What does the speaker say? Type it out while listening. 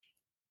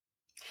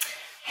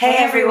Hey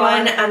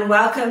everyone, and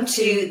welcome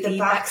to the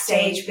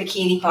Backstage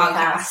Bikini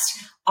podcast.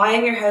 I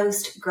am your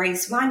host,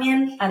 Grace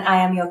Mannion. And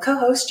I am your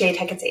co-host, Jade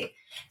Hecate.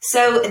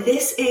 So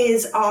this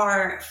is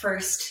our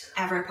first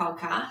ever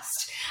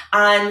podcast,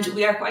 and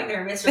we are quite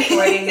nervous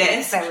recording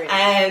this.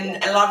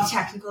 A lot of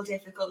technical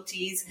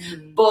difficulties,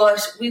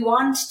 but we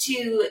want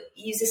to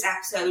use this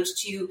episode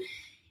to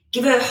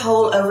give a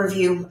whole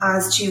overview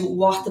as to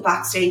what the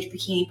Backstage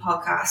Bikini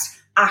podcast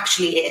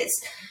actually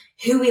is.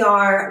 Who we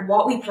are,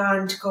 what we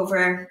plan to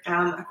cover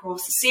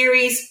across the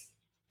series,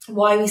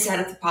 why we set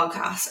up the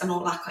podcast and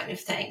all that kind of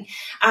thing.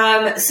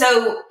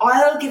 So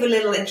I'll give a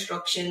little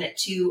introduction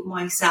to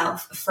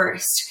myself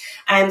first.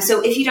 So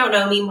if you don't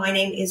know me, my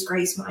name is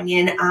Grace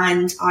Mannion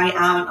and I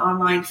am an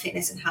online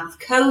fitness and health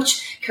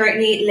coach,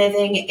 currently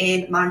living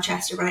in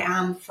Manchester, but I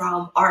am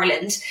from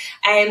Ireland.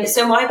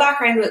 So my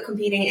background with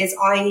competing is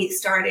I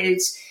started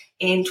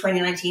in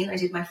 2019, I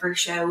did my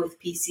first show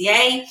with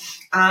PCA,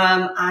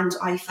 and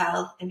I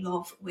fell in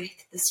love with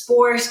the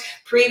sport.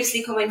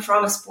 Previously coming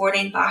from a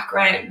sporting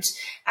background,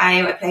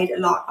 I played a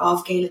lot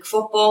of Gaelic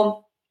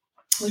football,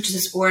 which is a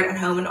sport at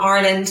home in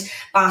Ireland,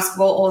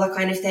 basketball, all that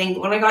kind of thing.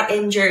 But when I got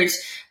injured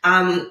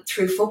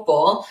through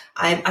football,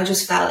 I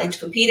just fell into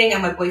competing,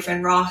 and my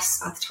boyfriend Ross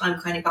at the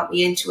time kind of got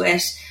me into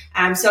it.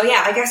 So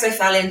yeah, I guess I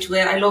fell into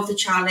it. I love the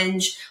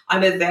challenge.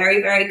 I'm a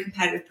very, very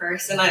competitive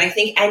person, and I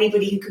think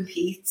anybody who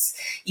competes,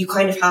 you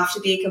kind of have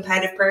to be a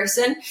competitive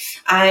person.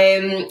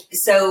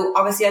 So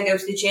obviously I go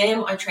to the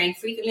gym, I train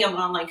frequently, I'm an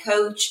online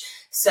coach,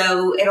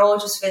 so it all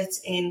just fits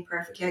in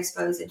perfectly, I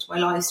suppose, into my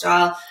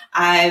lifestyle.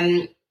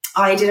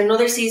 I did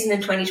another season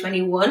in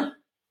 2021,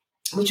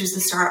 which was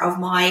the start of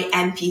my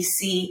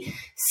NPC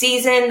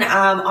season,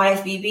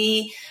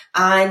 IFBB,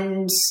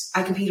 and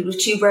I competed with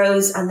Two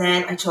Bros, and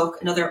then I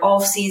took another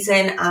off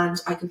season and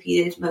I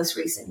competed most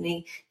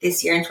recently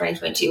this year in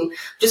 2022. I'm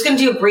just going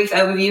to do a brief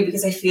overview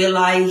because I feel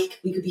like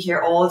we could be here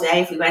all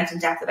day if we went in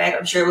depth about it.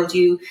 I'm sure we'll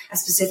do a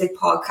specific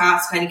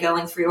podcast kind of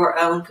going through our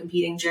own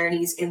competing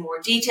journeys in more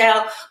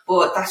detail,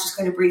 but that's just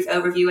kind of a brief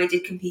overview. I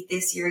did compete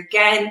this year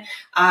again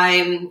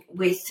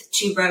with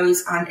Two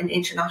Bros and in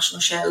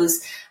international shows,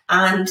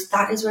 and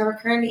that is where we're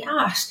currently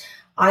at.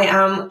 I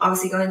am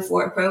obviously going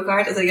for a pro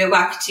card as I go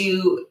back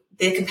to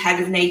the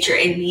competitive nature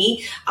in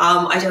me.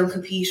 I don't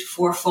compete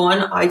for fun.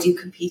 I do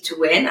compete to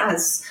win,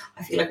 as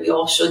I feel like we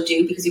all should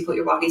do because you put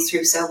your bodies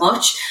through so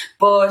much.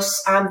 But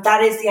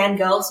that is the end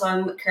goal. So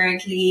I'm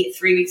currently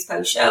 3 weeks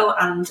post-show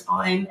and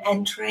I'm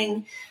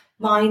entering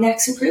my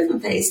next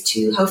improvement phase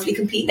to hopefully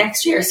compete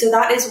next year. So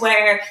that is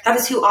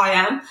who I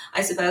am,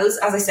 I suppose.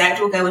 As I said,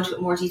 we'll go into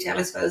it more detail,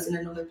 I suppose, in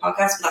another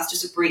podcast, but that's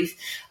just a brief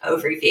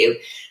overview.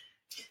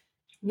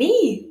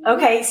 Me.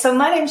 Okay, so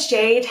my name's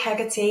Jade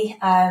Hecate.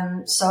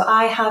 So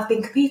I have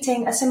been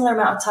competing a similar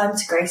amount of time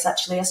to Grace,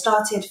 actually. I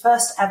started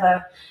first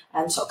ever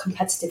sort of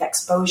competitive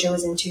exposure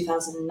was in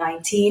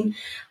 2019.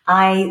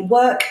 I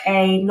work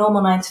a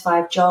normal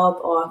 9-to-5 job,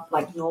 or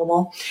like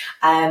normal.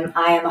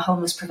 I am a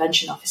homeless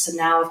prevention officer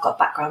now. I've got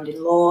background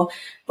in law.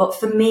 But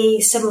for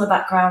me, similar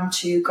background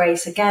to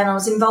Grace again, I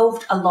was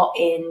involved a lot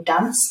in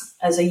dance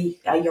as a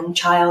young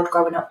child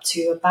growing up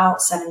to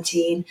about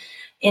 17.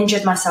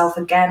 Injured myself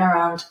again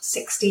around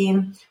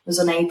 16, was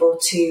unable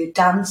to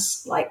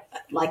dance like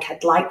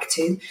I'd like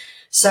to.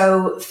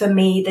 So for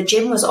me, the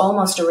gym was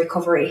almost a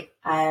recovery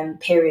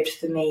period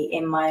for me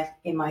in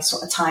my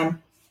sort of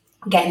time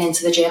getting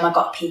into the gym. I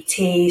got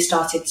PT,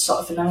 started sort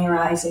of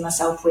familiarizing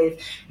myself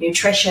with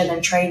nutrition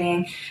and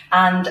training.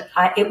 And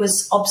it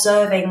was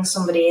observing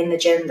somebody in the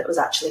gym that was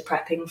actually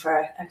prepping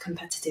for a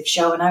competitive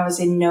show. And I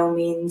was in no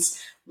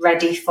means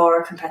ready for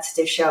a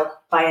competitive show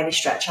by any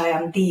stretch. I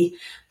am the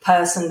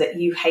person that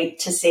you hate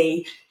to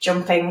see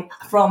jumping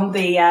from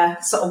the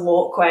sort of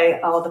walkway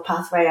or the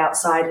pathway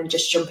outside and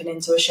just jumping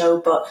into a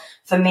show. But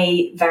for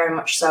me, very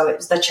much so, it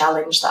was the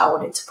challenge that I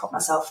wanted to put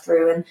myself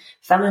through, and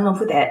fell in love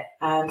with it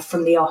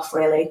from the off,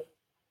 really.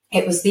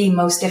 It was the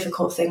most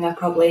difficult thing I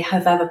probably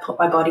have ever put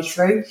my body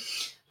through.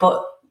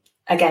 But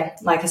again,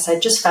 like I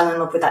said, just fell in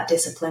love with that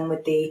discipline,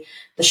 with the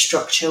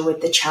structure,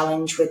 with the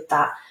challenge, with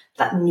that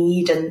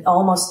need and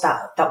almost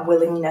that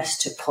willingness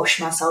to push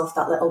myself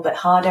that little bit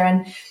harder.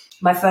 And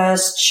my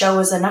first show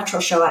was a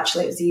natural show,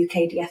 actually. It was the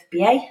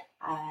UKDFBA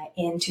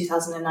in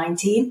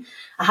 2019.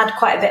 I had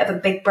quite a bit of a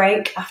big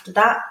break after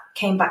that,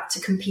 came back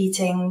to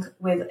competing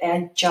with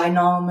a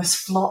ginormous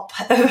flop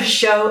of a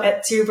show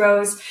at Two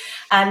Bros,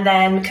 and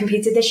then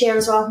competed this year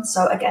as well.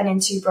 So again in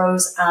Two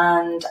Bros,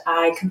 and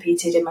I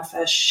competed in my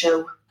first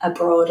show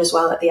abroad as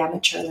well at the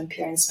Amateur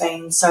Olympia in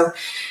Spain. So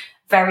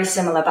very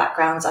similar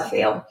backgrounds, I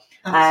feel.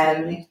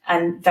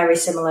 And very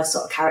similar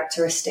sort of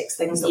characteristics,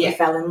 things that we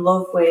fell in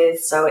love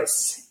with. So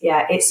it's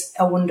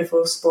a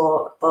wonderful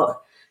sport,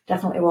 but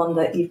definitely one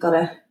that you've got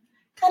to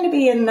kind of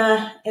be in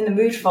the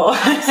mood for.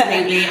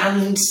 Absolutely.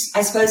 And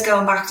I suppose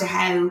going back to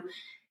how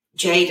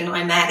Jade and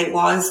I met, it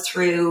was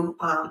through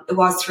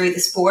the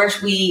sport.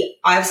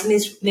 I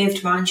obviously moved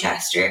to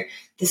Manchester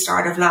the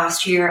start of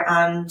last year,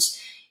 and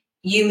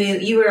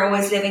you were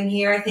always living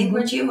here, I think,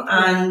 weren't you?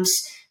 And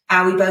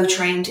We both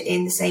trained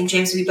in the same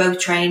gym. So we both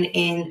train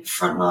in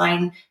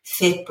Frontline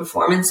Fit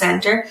Performance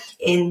Centre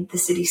in the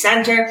city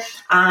centre.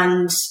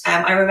 And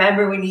I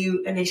remember when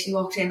you initially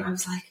walked in, I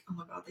was like, oh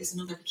my God, there's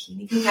another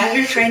bikini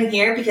competitor training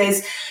here,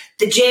 because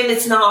the gym,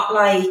 it's not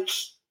like,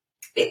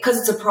 because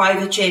it's a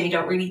private gym, you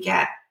don't really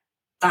get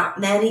that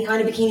many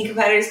kind of bikini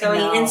competitors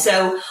going in.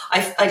 So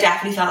I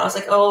definitely felt, I was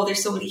like, oh,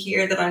 there's somebody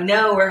here that I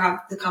know or have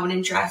the common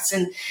interests.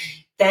 And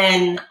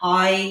then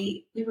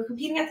we were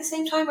competing at the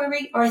same time, were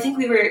we? Or I think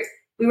we were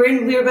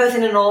both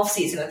in an off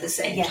season at the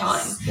same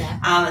time. Yeah.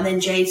 And then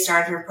Jade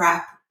started her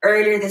prep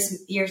earlier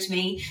this year to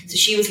me. So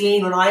she was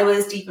lean when I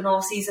was deep in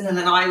off season, and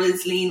then I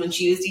was lean when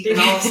she was deep in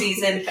off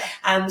season.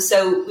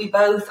 So we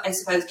both, I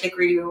suppose, click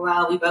really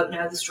well. We both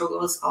know the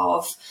struggles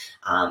of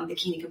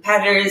bikini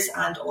competitors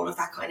and all of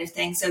that kind of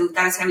thing. So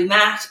that's how we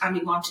met, and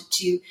we wanted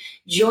to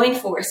join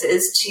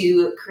forces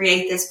to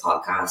create this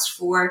podcast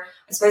for,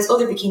 I suppose,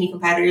 other bikini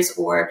competitors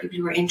or people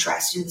who are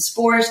interested in the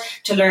sport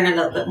to learn a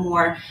little bit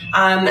more.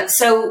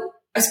 So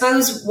I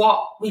suppose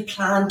what we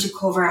plan to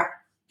cover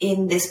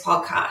in this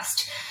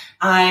podcast,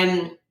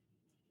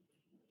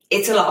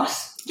 it's a lot.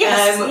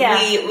 Yes,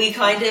 we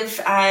kind of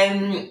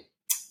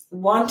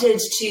wanted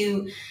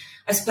to,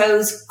 I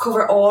suppose,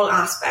 cover all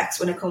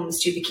aspects when it comes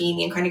to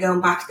bikini, and kind of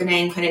going back to the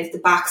name, kind of the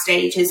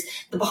backstage is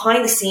the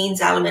behind the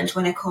scenes element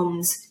when it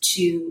comes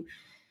to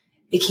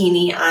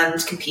bikini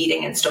and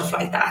competing and stuff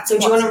like that. So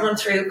do you want to run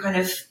through kind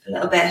of a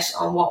little bit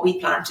on what we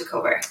plan to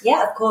cover?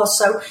 Yeah, of course.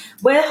 So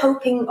we're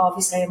hoping,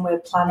 obviously, and we're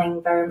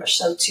planning very much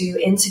so,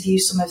 to interview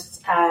some of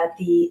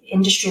the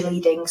industry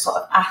leading sort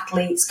of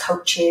athletes,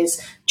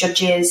 coaches,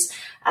 judges,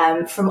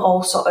 from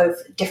all sort of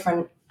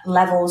different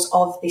levels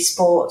of the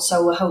sport.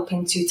 So we're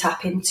hoping to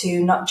tap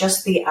into not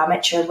just the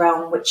amateur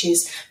realm, which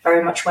is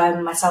very much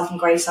where myself and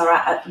Grace are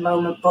at the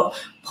moment, but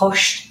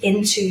pushed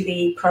into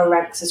the pro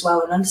ranks as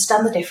well, and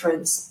understand the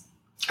difference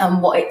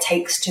and what it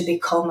takes to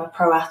become a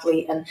pro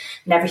athlete, and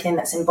everything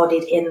that's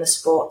embodied in the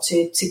sport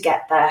to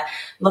get there,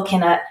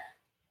 looking at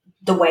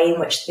the way in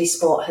which the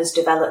sport has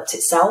developed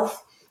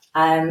itself,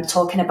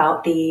 talking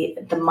about the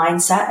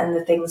mindset and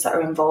the things that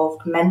are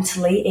involved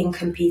mentally in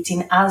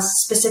competing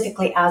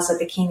specifically as a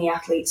bikini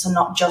athlete. So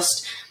not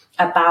just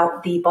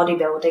about the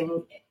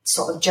bodybuilding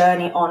sort of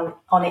journey on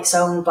its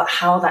own, but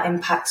how that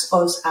impacts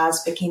us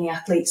as bikini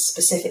athletes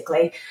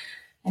specifically.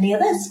 Any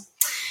others?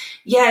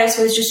 Yeah, I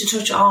suppose just to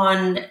touch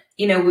on,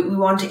 we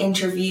want to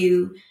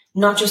interview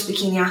not just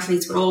bikini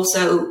athletes, but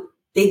also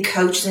big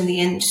coaches in the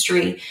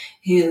industry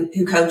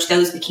who coach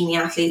those bikini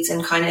athletes,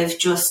 and kind of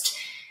just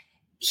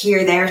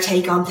hear their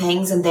take on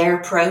things and their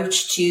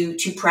approach to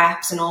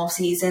preps and off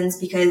seasons,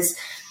 because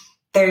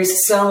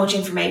there's so much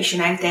information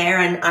out there,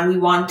 and we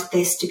want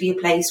this to be a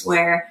place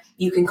where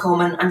you can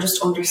come and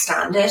just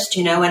understand it,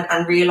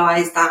 and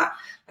realize that,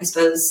 I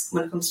suppose,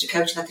 when it comes to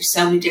coaching, that there's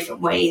so many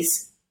different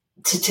ways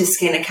to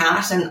skin a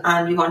cat,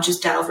 and we want to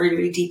just delve really,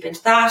 really deep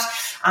into that.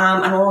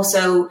 And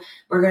also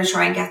we're going to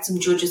try and get some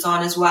judges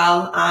on as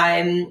well,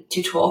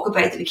 to talk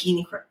about the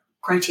bikini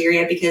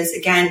criteria, because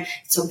again,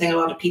 it's something a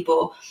lot of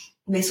people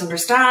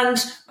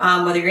misunderstand,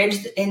 whether you're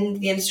in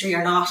the industry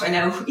or not. I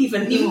know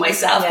even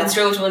myself can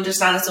struggle to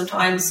understand it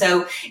sometimes.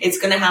 So it's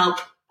going to help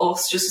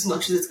us just as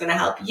much as it's going to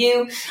help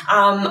you.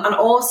 And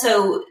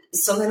also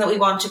something that we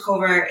want to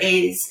cover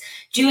is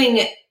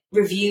doing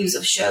reviews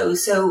of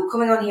shows. So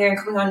coming on here and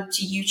coming on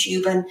to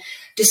YouTube and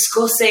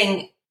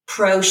discussing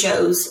pro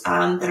shows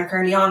that are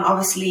currently on.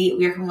 Obviously,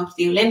 we are coming up to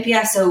the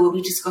Olympia, so we'll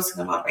be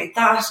discussing a lot about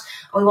that.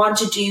 And we want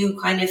to do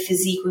kind of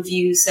physique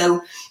reviews.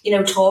 So,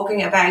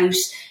 talking about,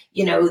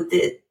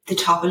 the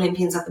top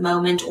Olympians at the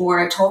moment,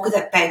 or talk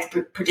about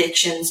the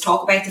predictions,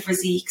 talk about the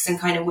physiques and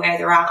kind of where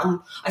they're at, and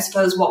I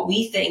suppose what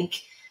we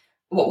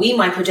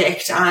might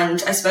predict,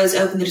 and I suppose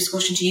open the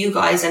discussion to you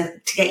guys and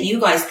to get you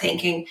guys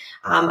thinking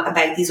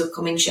about these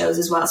upcoming shows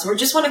as well. So we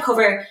just want to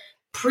cover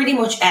pretty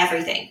much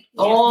everything,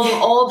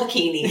 all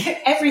bikini.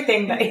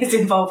 Everything that is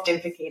involved in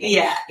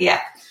bikini.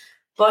 Yeah.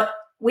 But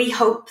we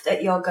hope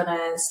that you're going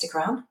to stick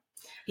around.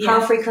 Yeah.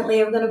 How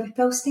frequently are we going to be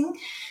posting?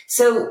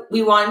 So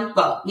we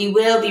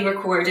will be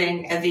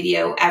recording a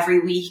video every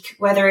week,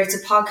 whether it's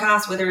a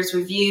podcast, whether it's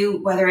review,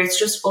 whether it's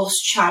just us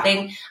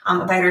chatting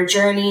about our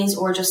journeys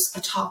or just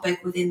a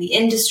topic within the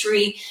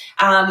industry.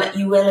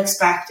 You will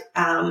expect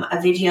a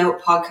video,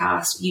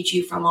 podcast,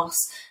 YouTube from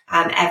us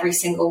every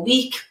single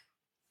week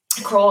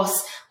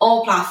across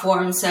all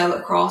platforms. So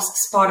across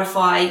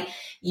Spotify,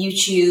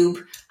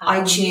 YouTube,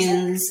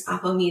 iTunes,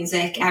 Apple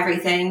Music,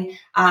 everything.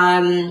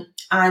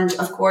 And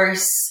of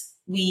course,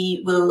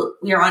 we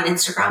are on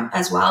Instagram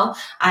as well.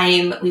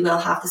 We will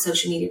have the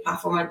social media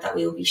platform that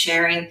we will be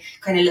sharing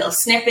kind of little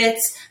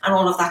snippets and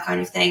all of that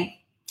kind of thing.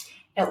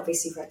 It'll be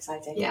super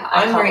exciting. Yeah,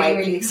 I'm really,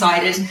 really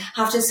excited. I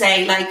have to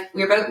say,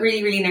 we're both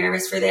really, really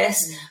nervous for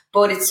this,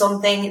 but it's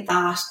something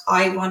that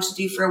I want to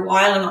do for a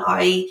while, and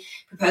I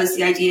proposed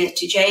the idea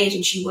to Jade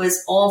and she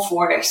was all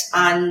for it.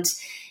 And,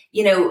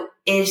 the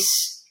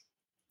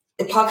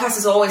podcast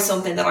is always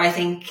something that I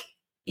think,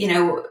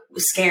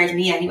 scared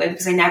me anyway,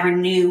 because I never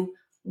knew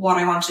what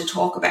I wanted to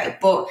talk about.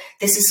 But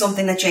this is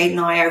something that Jade and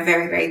I are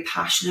very, very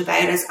passionate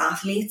about as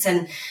athletes.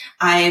 And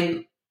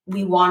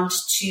we want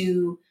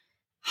to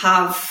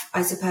have,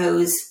 I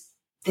suppose,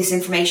 this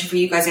information for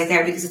you guys out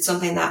there, because it's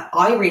something that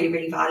I really,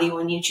 really value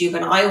on YouTube.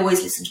 And I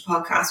always listen to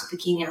podcasts with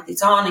bikini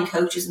athletes on and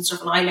coaches and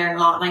stuff, and I learn a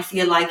lot. And I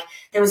feel like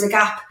there was a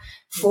gap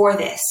for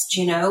this,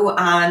 you know,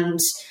 and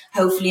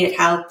hopefully it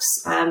helps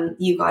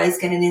you guys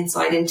get an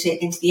insight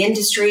into the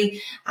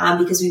industry,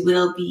 because we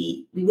will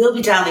be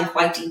delving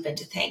quite deep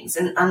into things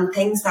and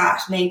things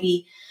that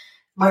maybe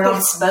are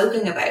not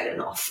spoken about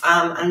enough.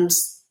 And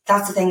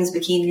that's the thing as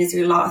bikini, is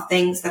there are a lot of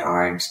things that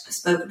aren't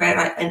spoken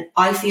about, and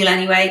I feel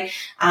anyway,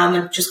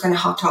 and just kind of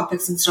hot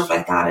topics and stuff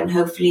like that. And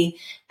hopefully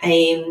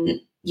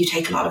you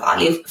take a lot of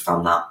value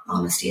from that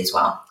honesty as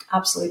well.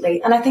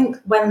 Absolutely. And I think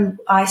when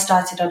I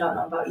started, I don't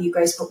know about you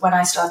guys, but when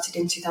I started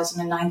in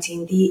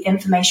 2019, the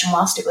information,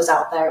 whilst it was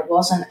out there, it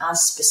wasn't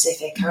as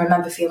specific. I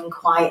remember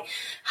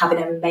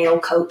having a male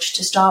coach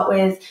to start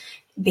with,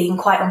 being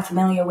quite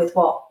unfamiliar with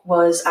what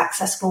was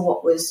accessible,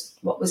 what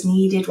was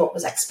needed, what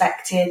was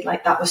expected.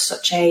 Like, that was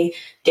such a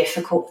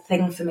difficult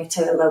thing for me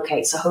to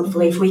locate. So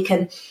hopefully if we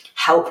can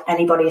help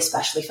anybody,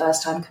 especially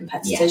first-time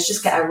competitors,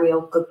 just get a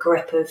real good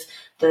grip of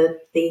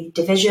the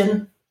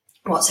division,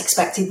 what's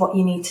expected, what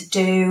you need to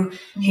do,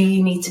 who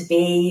you need to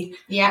be.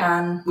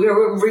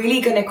 We're really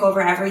going to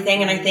cover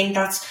everything, and I think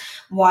that's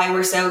why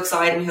we're so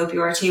excited, and we hope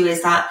you are too,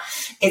 is that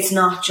it's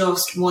not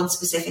just one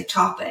specific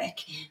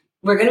topic.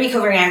 We're going to be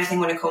covering everything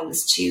when it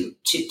comes to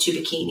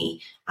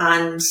bikini,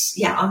 and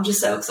I'm just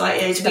so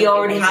excited. We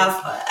already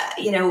have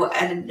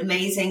an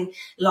amazing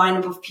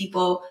lineup of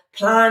people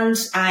planned,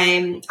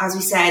 as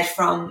we said,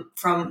 from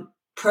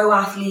pro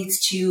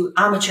athletes to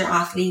amateur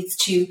athletes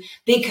to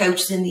big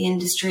coaches in the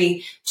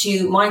industry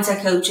to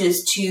mindset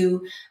coaches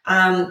to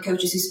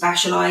coaches who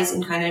specialize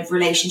in kind of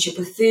relationship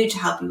with food to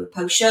help you with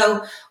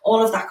post-show,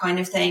 all of that kind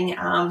of thing.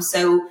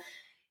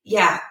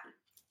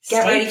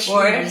 Get ready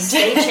for it.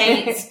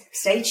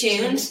 Stay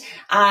tuned,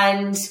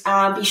 and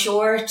be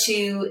sure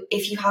to,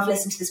 if you have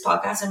listened to this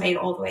podcast and made it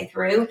all the way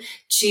through,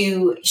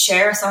 to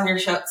share us on your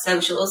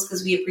socials,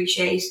 because we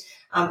appreciate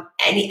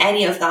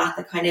any of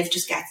that kind of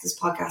just gets this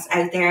podcast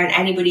out there, and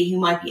anybody who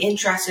might be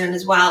interested in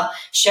as well,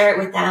 share it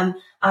with them.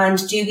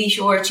 And do be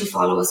sure to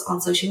follow us on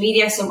social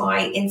media. So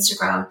my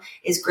Instagram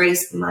is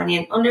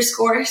GraceMannion_.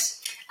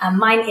 And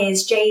mine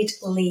is Jade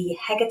Lee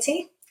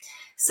Hegarty.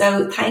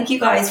 So thank you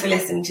guys for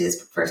listening to this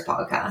first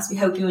podcast. We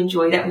hope you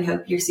enjoyed it. We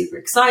hope you're super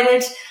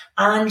excited,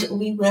 and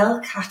we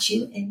will catch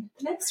you in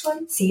the next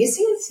one. See you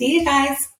soon. See you guys.